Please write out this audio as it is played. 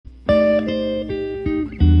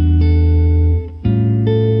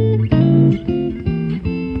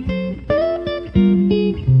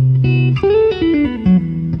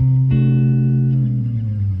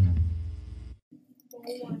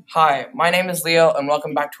Hi, my name is Leo, and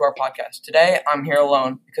welcome back to our podcast. Today, I'm here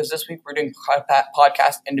alone because this week we're doing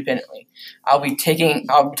podcast independently. I'll be talking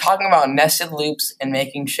about nested loops and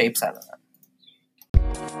making shapes out of them.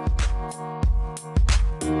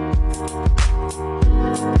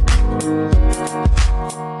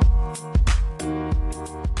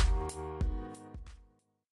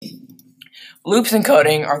 Loops in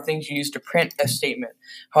coding are things you use to print a statement,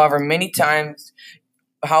 however many times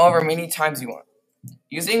you want.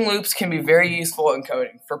 Using loops can be very useful in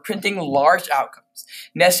coding for printing large outcomes.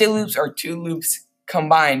 Nested loops are two loops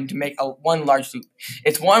combined to make one large loop.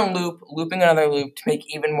 It's one loop looping another loop to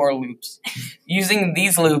make even more loops. Using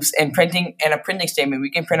these loops and a printing statement,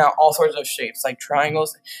 we can print out all sorts of shapes, like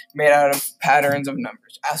triangles made out of patterns of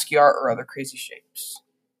numbers, ASCII art, or other crazy shapes.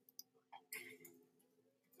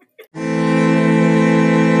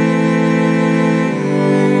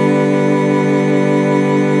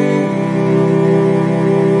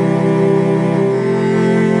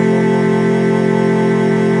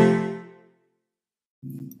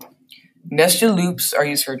 Nested loops are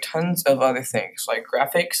used for tons of other things, like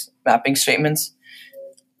graphics, mapping statements,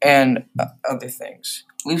 and other things.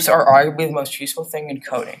 Loops are arguably the most useful thing in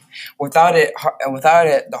coding. Without it,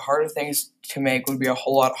 the harder things to make would be a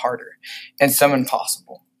whole lot harder, and some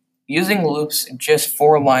impossible. Using just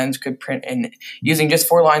 4 lines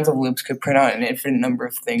of loops could print out an infinite number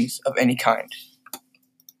of things of any kind.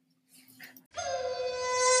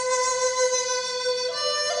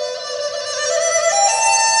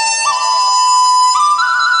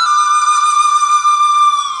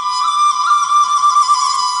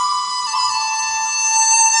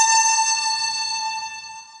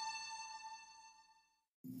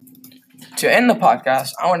 To end the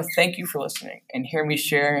podcast, I want to thank you for listening and hear me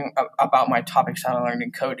sharing about my topics that I learned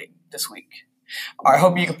in coding this week. I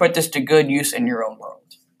hope you can put this to good use in your own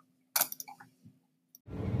world.